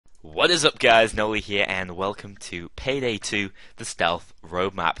What is up, guys? Noli here, and welcome to Payday 2, the Stealth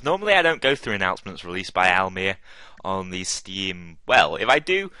Roadmap. Normally I don't go through announcements released by Almir on the Steam... Well, if I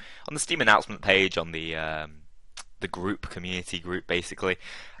do, on the Steam announcement page, on the group, community group, basically.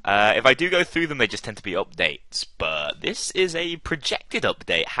 If I do go through them, they just tend to be updates. But this is a projected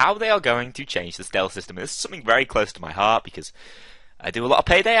update, how they are going to change the stealth system. And this is something very close to my heart, because I do a lot of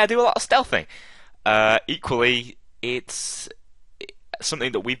Payday, I do a lot of stealthing. Equally, it's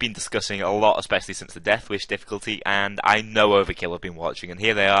something that we've been discussing a lot, especially since the Death Wish difficulty, and I know Overkill have been watching, and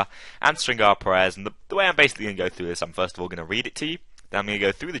here they are, answering our prayers. And the way I'm basically going to go through this, I'm first of all going to read it to you, then I'm going to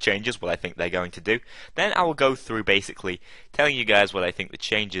go through the changes, what I think they're going to do, then I will go through basically telling you guys what I think the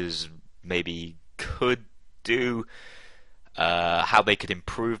changes maybe could do, how they could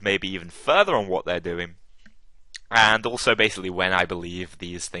improve maybe even further on what they're doing, and also basically when I believe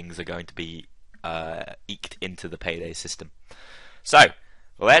these things are going to be eked into the Payday system. So,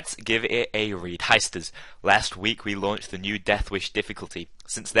 let's give it a read. Heisters, last week we launched the new Death Wish difficulty.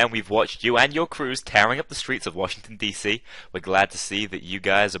 Since then we've watched you and your crews tearing up the streets of Washington DC. We're glad to see that you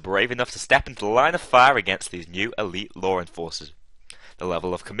guys are brave enough to step into the line of fire against these new elite law enforcers. The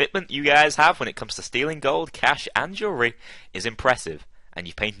level of commitment you guys have when it comes to stealing gold, cash and jewelry is impressive, and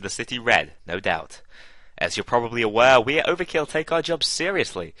you've painted the city red, no doubt. As you're probably aware, we at Overkill take our job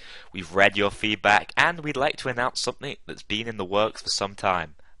seriously. We've read your feedback, and we'd like to announce something that's been in the works for some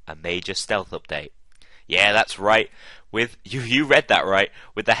time. A major stealth update. Yeah, that's right. You read that right.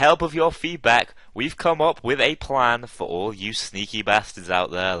 With the help of your feedback, we've come up with a plan for all you sneaky bastards out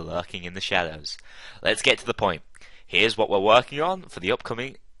there lurking in the shadows. Let's get to the point. Here's what we're working on for the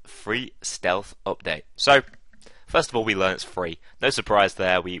upcoming free stealth update. So, first of all, we learn it's free. No surprise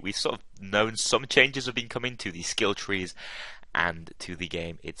there. We sort of known some changes have been coming to the skill trees and to the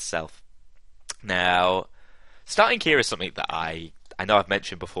game itself. Now, starting here is something that I know I've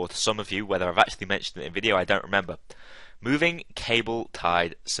mentioned before to some of you. Whether I've actually mentioned it in video, I don't remember. Moving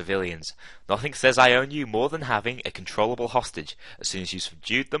cable-tied civilians. Nothing says I own you more than having a controllable hostage. As soon as you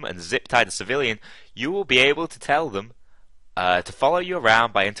subdued them and zip-tied a civilian, you will be able to tell them to follow you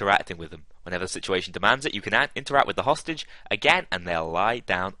around by interacting with them. Whenever the situation demands it, you can interact with the hostage again, and they'll lie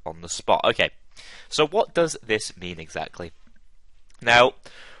down on the spot. Okay, so what does this mean exactly? Now,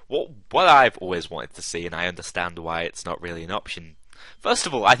 what I've always wanted to see, and I understand why it's not really an option. First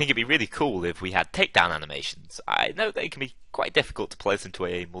of all, I think it'd be really cool if we had takedown animations. I know they can be quite difficult to place into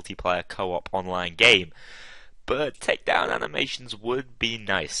a multiplayer co-op online game, but takedown animations would be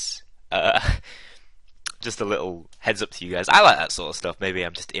nice. Just a little heads up to you guys. I like that sort of stuff. Maybe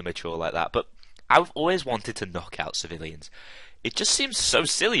I'm just immature like that, but I've always wanted to knock out civilians. It just seems so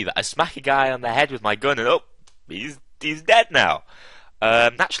silly that I smack a guy on the head with my gun and he's dead now.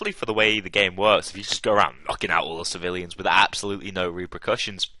 Naturally, for the way the game works, if you just go around knocking out all the civilians with absolutely no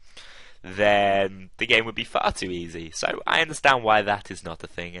repercussions, then the game would be far too easy. So I understand why that is not a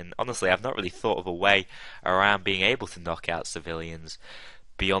thing, and honestly, I've not really thought of a way around being able to knock out civilians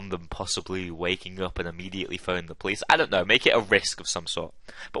beyond them possibly waking up and immediately phoning the police. I don't know, make it a risk of some sort.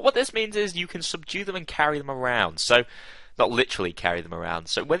 But what this means is you can subdue them and carry them around. So, not literally carry them around.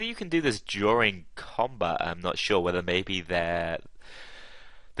 So whether you can do this during combat, I'm not sure. Whether maybe the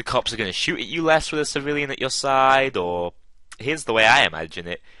cops are going to shoot at you less with a civilian at your side, or here's the way I imagine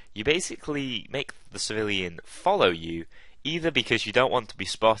it. You basically make the civilian follow you, either because you don't want to be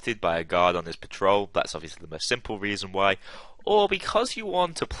spotted by a guard on his patrol, that's obviously the most simple reason why, or because you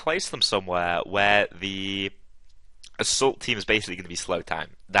want to place them somewhere where the assault team is basically going to be slowed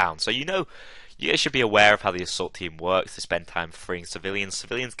down. So you guys should be aware of how the assault team works. They spend time freeing civilians.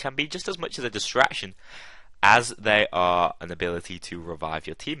 Civilians can be just as much as a distraction as they are an ability to revive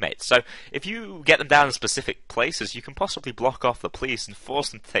your teammates. So if you get them down in specific places, you can possibly block off the police and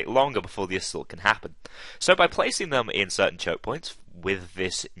force them to take longer before the assault can happen. So by placing them in certain choke points with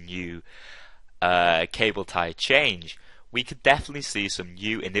this new cable tie change, we could definitely see some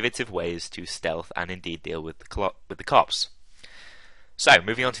new innovative ways to stealth and indeed deal with the cops. So,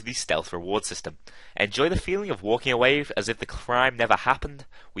 moving on to the stealth reward system. Enjoy the feeling of walking away as if the crime never happened?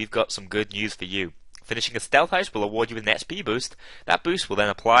 We've got some good news for you. Finishing a stealth heist will award you with an XP boost. That boost will then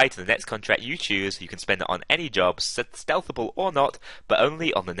apply to the next contract you choose. You can spend it on any job, stealthable or not, but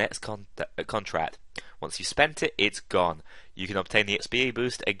only on the next contract. Once you've spent it, it's gone. You can obtain the XP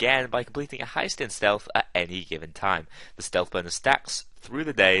boost again by completing a heist in stealth at any given time. The stealth bonus stacks through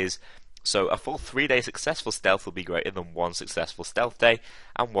the days, so a full 3-day successful stealth will be greater than 1 successful stealth day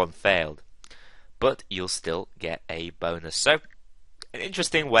and 1 failed. But you'll still get a bonus. So, an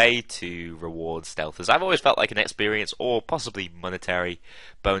interesting way to reward stealthers. I've always felt like an experience or possibly monetary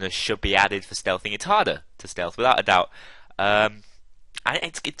bonus should be added for stealthing. It's harder to stealth, without a doubt. and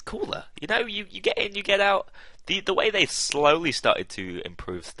it's cooler. You know, you get in, you get out. The way they slowly started to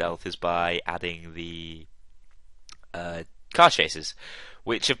improve stealth is by adding the car chases,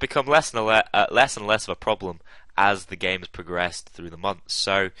 which have become less and less of a problem as the game has progressed through the months.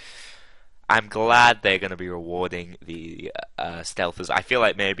 So I'm glad they're going to be rewarding the stealthers. I feel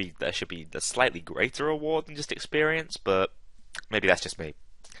like maybe there should be a slightly greater reward than just experience, but maybe that's just me.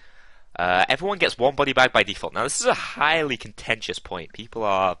 Everyone gets one body bag by default. Now, this is a highly contentious point. People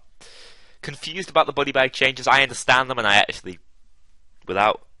are confused about the body bag changes. I understand them, and I actually,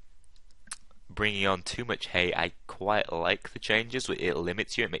 without bringing on too much hate, I quite like the changes. It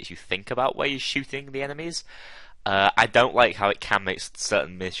limits you. It makes you think about where you're shooting the enemies. I don't like how it can make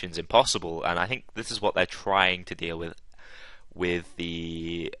certain missions impossible, and I think this is what they're trying to deal with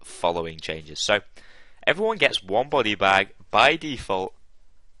the following changes. So, everyone gets one body bag by default.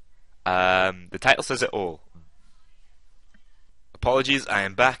 The title says it all. Apologies, I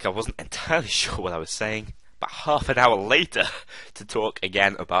am back. I wasn't entirely sure what I was saying. About half an hour later to talk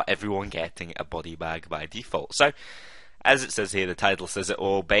again about everyone getting a body bag by default. So, as it says here, the title says it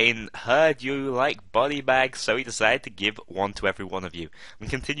all. Bane heard you like body bags, so he decided to give one to every one of you. We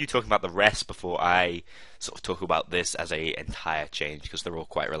continue talking about the rest before I sort of talk about this as a entire change, because they're all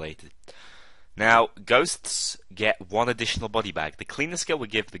quite related. Now, ghosts get one additional body bag. The cleaner skill will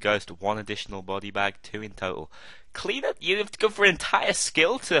give the ghost one additional body bag, 2 in total. Cleaner? You have to go for an entire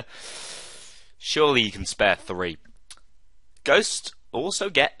skill to... Surely you can spare 3. Ghosts also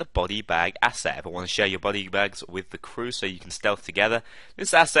get the body bag asset. Everyone share your body bags with the crew so you can stealth together.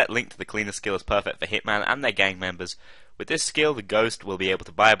 This asset linked to the cleaner skill is perfect for Hitman and their gang members. With this skill, the ghost will be able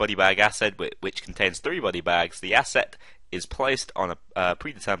to buy a body bag asset which contains 3 body bags. The asset is placed on a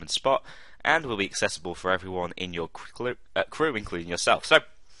predetermined spot and will be accessible for everyone in your crew, including yourself. So,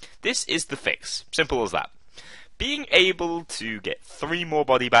 this is the fix. Simple as that. Being able to get 3 more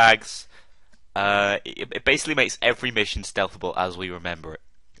body bags, it basically makes every mission stealthable as we remember it.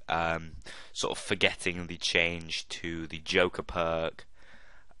 Sort of forgetting the change to the Joker perk,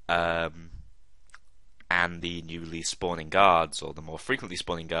 and the newly spawning guards, or the more frequently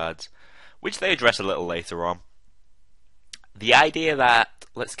spawning guards, which they address a little later on. The idea that,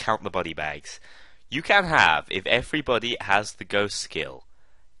 let's count the body bags. You can have, if everybody has the ghost skill,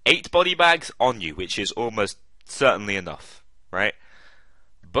 8 body bags on you, which is almost certainly enough, right?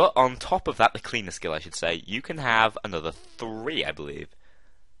 But on top of that, the cleaner skill, I should say, you can have another 3, I believe.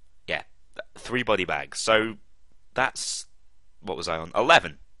 Yeah, 3 body bags. So that's, what was I on?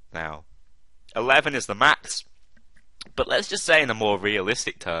 11 now. 11 is the max. But let's just say in a more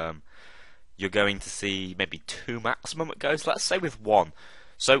realistic term, you're going to see maybe 2 maximum at ghost. Let's say with 1.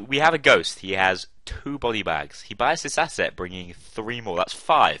 So we have a ghost. He has 2 body bags. He buys this asset, bringing 3 more. That's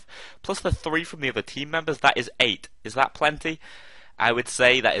 5. Plus the 3 from the other team members, that is 8. Is that plenty? I would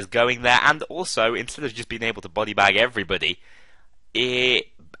say that is going there. And also, instead of just being able to body bag everybody, it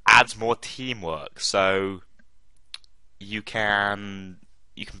adds more teamwork. So you can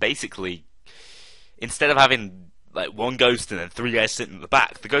basically, instead of having like 1 ghost and then 3 guys sitting at the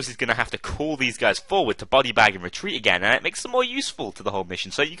back, the ghost is going to have to call these guys forward to body bag and retreat again, and it makes them more useful to the whole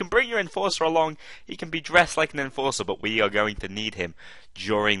mission. So you can bring your enforcer along, he can be dressed like an enforcer, but we are going to need him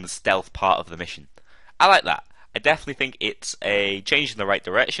during the stealth part of the mission. I like that. I definitely think it's a change in the right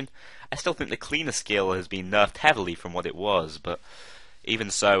direction. I still think the cleaner skill has been nerfed heavily from what it was, but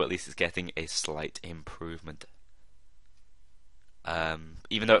even so, at least it's getting a slight improvement.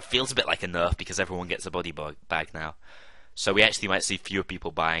 Even though it feels a bit like a nerf because everyone gets a body bag now. So we actually might see fewer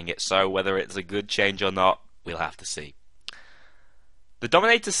people buying it, so whether it's a good change or not, we'll have to see. The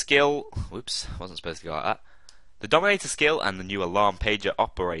Dominator skill... Whoops, wasn't supposed to go like that. The Dominator skill and the new alarm pager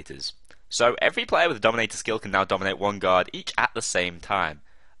operators. So every player with a Dominator skill can now dominate 1 guard each at the same time.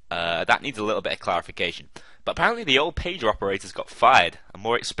 That needs a little bit of clarification. But apparently the old pager operators got fired, and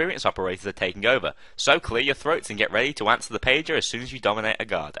more experienced operators are taking over. So clear your throats and get ready to answer the pager as soon as you dominate a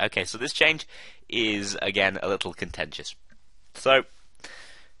guard. Okay, so this change is, again, a little contentious. So,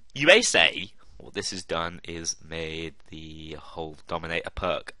 you may say, what this has done is made the whole Dominator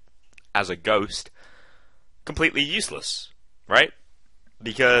perk as a ghost completely useless, right?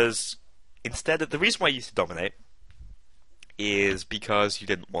 Because instead of, the reason why you used to dominate is because you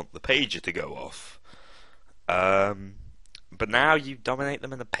didn't want the pager to go off. But now you dominate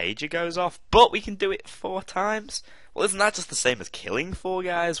them and the pager goes off, but we can do it 4 times? Well, isn't that just the same as killing 4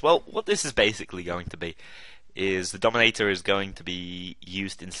 guys? Well, what this is basically going to be is the Dominator is going to be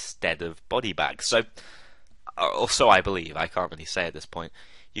used instead of body bags. So, or so I believe, I can't really say at this point.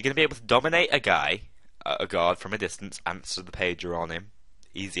 You're going to be able to dominate a guy, a guard from a distance, answer the pager on him,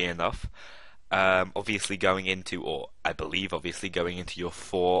 easy enough. Obviously going into, or I believe obviously going into your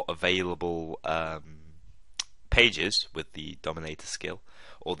 4 available pages with the Dominator skill,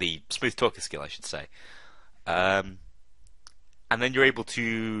 or the Smooth Talker skill, I should say. Um, and then you're able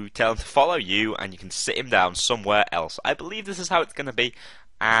to tell him to follow you, and you can sit him down somewhere else. I believe this is how it's going to be,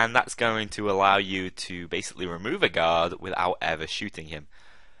 and that's going to allow you to basically remove a guard without ever shooting him.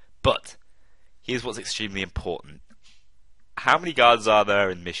 But here's what's extremely important. How many guards are there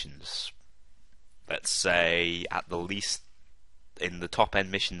in missions? Let's say at the least in the top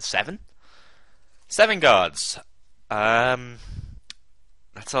end mission 7? 7 guards.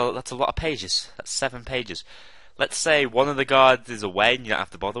 That's a lot of pages. That's 7 pages. Let's say one of the guards is away and you don't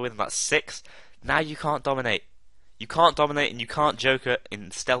have to bother with him. That's 6. Now you can't dominate. You can't dominate and you can't Joker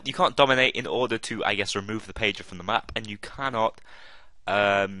in stealth. You can't dominate in order to, I guess, remove the pager from the map, and you cannot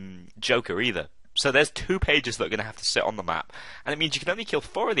Joker either. So there's 2 pages that are going to have to sit on the map, and it means you can only kill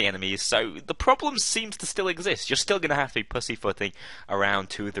 4 of the enemies, so the problem seems to still exist. You're still going to have to be pussyfooting around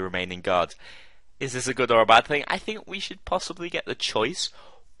 2 of the remaining guards. Is this a good or a bad thing? I think we should possibly get the choice,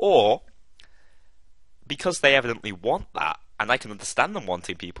 or, because they evidently want that, and I can understand them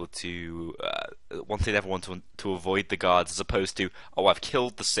wanting people to, wanting everyone to avoid the guards, as opposed to, oh, I've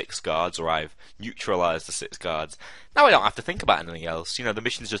killed the 6 guards, or I've neutralized the 6 guards. Now I don't have to think about anything else. You know, the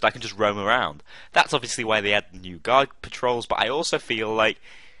mission's just, I can just roam around. That's obviously why they add the new guard patrols, but I also feel like,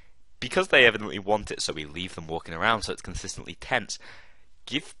 because they evidently want it, so we leave them walking around, so it's consistently tense,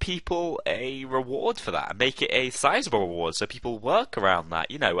 give people a reward for that, and make it a sizable reward, so people work around that.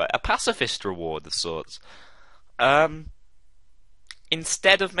 You know, a pacifist reward of sorts.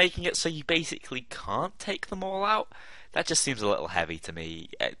 Instead of making it so you basically can't take them all out, that just seems a little heavy to me.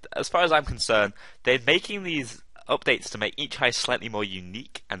 As far as I'm concerned, they're making these updates to make each heist slightly more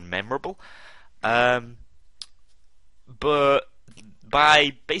unique and memorable, but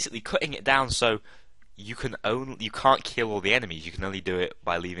by basically cutting it down so you can't kill all the enemies, you can only do it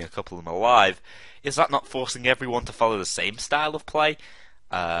by leaving a couple of them alive, is that not forcing everyone to follow the same style of play?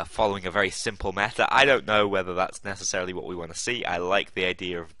 Following a very simple meta. I don't know whether that's necessarily what we want to see. I like the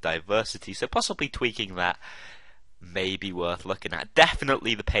idea of diversity, so possibly tweaking that may be worth looking at.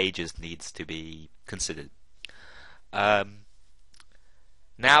 Definitely the pages needs to be considered.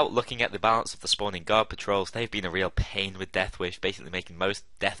 Now, looking at the balance of the spawning guard patrols, they've been a real pain with Death Wish, basically making most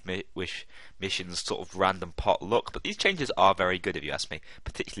Death Wish missions sort of random pot luck, but these changes are very good if you ask me,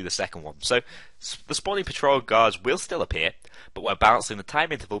 particularly the second one. So, the spawning patrol guards will still appear, but we're balancing the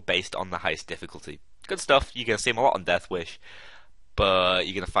time interval based on the heist difficulty. Good stuff, you're going to see them a lot on Death Wish, but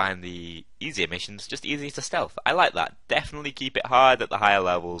you're going to find the easier missions just easier to stealth. I like that. Definitely keep it hard at the higher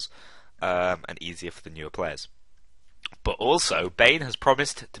levels, and easier for the newer players. But also, Bane has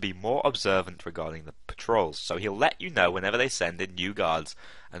promised to be more observant regarding the patrols, so he'll let you know whenever they send in new guards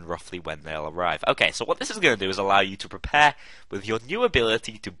and roughly when they'll arrive. Okay, so what this is going to do is allow you to prepare with your new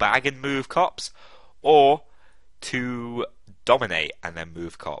ability to bag and move cops, or to dominate and then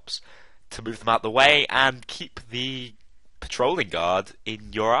move cops, to move them out the way and keep the patrolling guard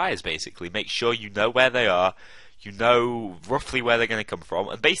in your eyes, basically. Make sure you know where they are, you know roughly where they're going to come from,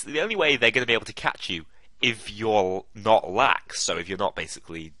 and basically the only way they're going to be able to catch you if you're not lax, so if you're not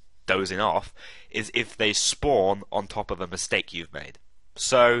basically dozing off, is if they spawn on top of a mistake you've made.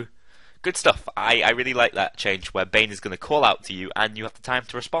 So, good stuff. I really like that change where Bane is going to call out to you and you have the time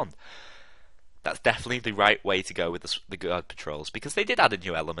to respond. That's definitely the right way to go with the guard patrols, because they did add a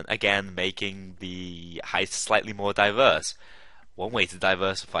new element, again, making the heists slightly more diverse. One way to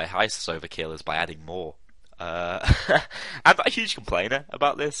diversify heists overkill is by adding more. I'm not a huge complainer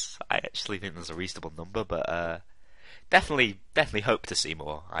about this. I actually think there's a reasonable number, but definitely hope to see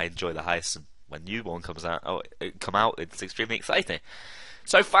more. I enjoy the heists, and when new one comes out, it's extremely exciting.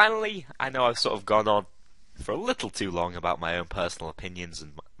 So finally, I know I've sort of gone on for a little too long about my own personal opinions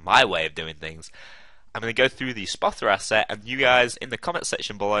and my way of doing things. I'm going to go through the spotter asset, and you guys in the comment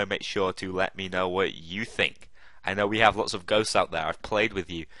section below make sure to let me know what you think. I know we have lots of ghosts out there. I've played with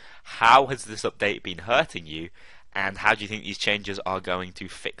you. How has this update been hurting you, and how do you think these changes are going to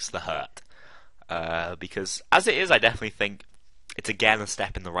fix the hurt? Because as it is, I definitely think it's again a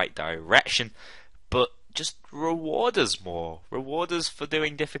step in the right direction, but just reward us more. Reward us for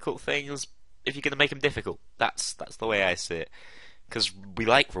doing difficult things if you're going to make them difficult. That's the way I see it. Because we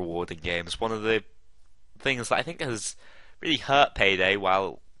like rewarding games. One of the things that I think has really hurt Payday,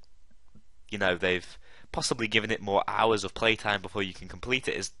 while they've possibly given it more hours of playtime before you can complete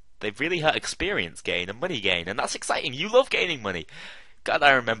it, is they've really hurt experience gain and money gain, and that's exciting. You love gaining money. God,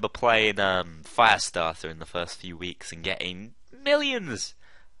 I remember playing Firestarter in the first few weeks and getting millions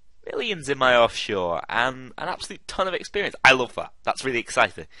in my offshore and an absolute ton of experience. I love that. That's really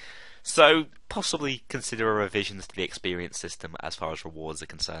exciting. So possibly consider revisions to the experience system as far as rewards are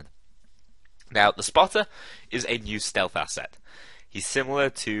concerned. Now, the Spotter is a new stealth asset. He's similar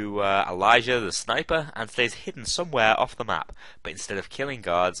to Elijah the Sniper and stays hidden somewhere off the map, but instead of killing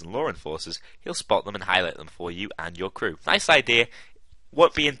guards and law enforcers, he'll spot them and highlight them for you and your crew. Nice idea.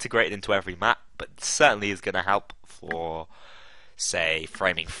 Won't be integrated into every map, but certainly is going to help for, say,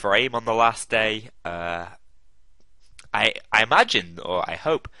 framing frame on the last day. I imagine, or I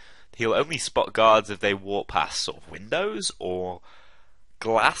hope, he'll only spot guards if they walk past sort of windows or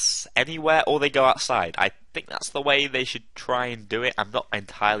glass anywhere, or they go outside. I think that's the way they should try and do it. I'm not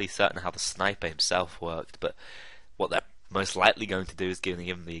entirely certain how the sniper himself worked, but what they're most likely going to do is giving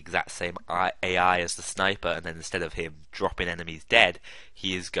him the exact same AI as the sniper, and then instead of him dropping enemies dead,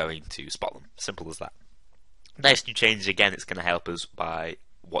 he is going to spot them. Simple as that. Nice new change again. It's going to help us by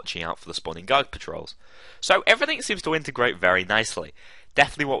watching out for the spawning guard patrols. So everything seems to integrate very nicely.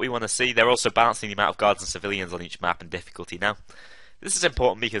 Definitely what we want to see. They're also balancing the amount of guards and civilians on each map and difficulty now. This is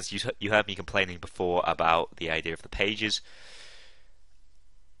important because you heard me complaining before about the idea of the pages,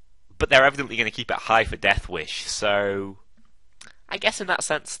 but they're evidently going to keep it high for Death Wish, so I guess in that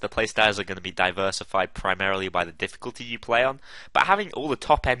sense the playstyles are going to be diversified primarily by the difficulty you play on, but having all the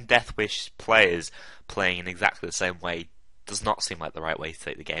top-end Death Wish players playing in exactly the same way does not seem like the right way to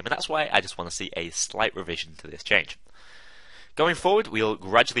take the game, and that's why I just want to see a slight revision to this change. Going forward, we'll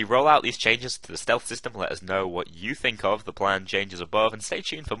gradually roll out these changes to the stealth system. Let us know what you think of the planned changes above, and stay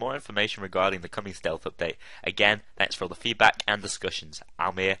tuned for more information regarding the coming stealth update. Again, thanks for all the feedback and discussions.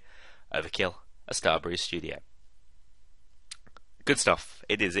 Almir, Overkill, a Starbreeze Studio. Good stuff.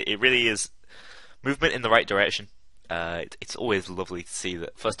 It is. It really is movement in the right direction. It's always lovely to see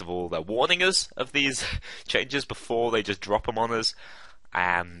that, first of all, they're warning us of these changes before they just drop them on us,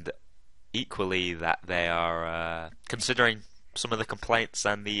 and equally that they are considering some of the complaints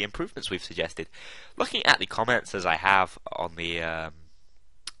and the improvements we've suggested. Looking at the comments as I have on the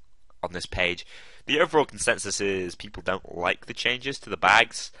on this page, the overall consensus is people don't like the changes to the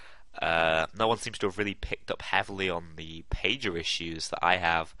bags. No one seems to have really picked up heavily on the pager issues that I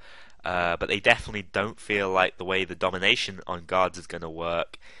have, but they definitely don't feel like the way the domination on guards is going to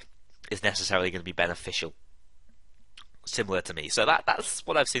work is necessarily going to be beneficial. Similar to me. So that's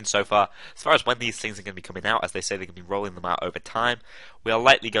what I've seen so far. As far as when these things are going to be coming out, as they say they're going to be rolling them out over time, we are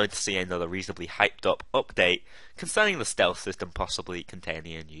likely going to see another reasonably hyped up update concerning the stealth system, possibly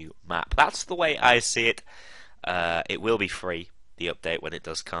containing a new map. That's the way I see it. It will be free, the update, when it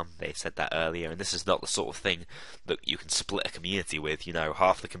does come. They said that earlier, and this is not the sort of thing that you can split a community with. You know,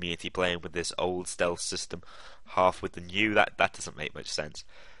 half the community playing with this old stealth system, half with the new. That doesn't make much sense.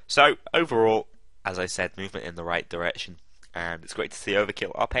 So overall, as I said, movement in the right direction, and it's great to see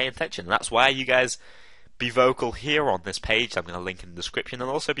Overkill are paying attention. And that's why you guys be vocal here on this page. I'm going to link in the description, and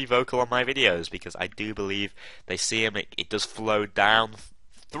also be vocal on my videos, because I do believe they see them. It does flow down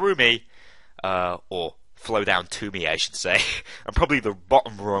through me, or flow down to me, I should say. I'm probably the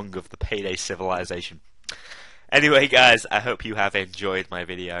bottom rung of the Payday civilization. Anyway, guys, I hope you have enjoyed my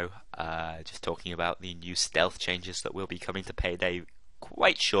video, just talking about the new stealth changes that will be coming to Payday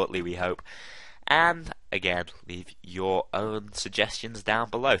quite shortly, we hope. And again, leave your own suggestions down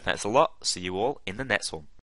below. Thanks a lot. See you all in the next one.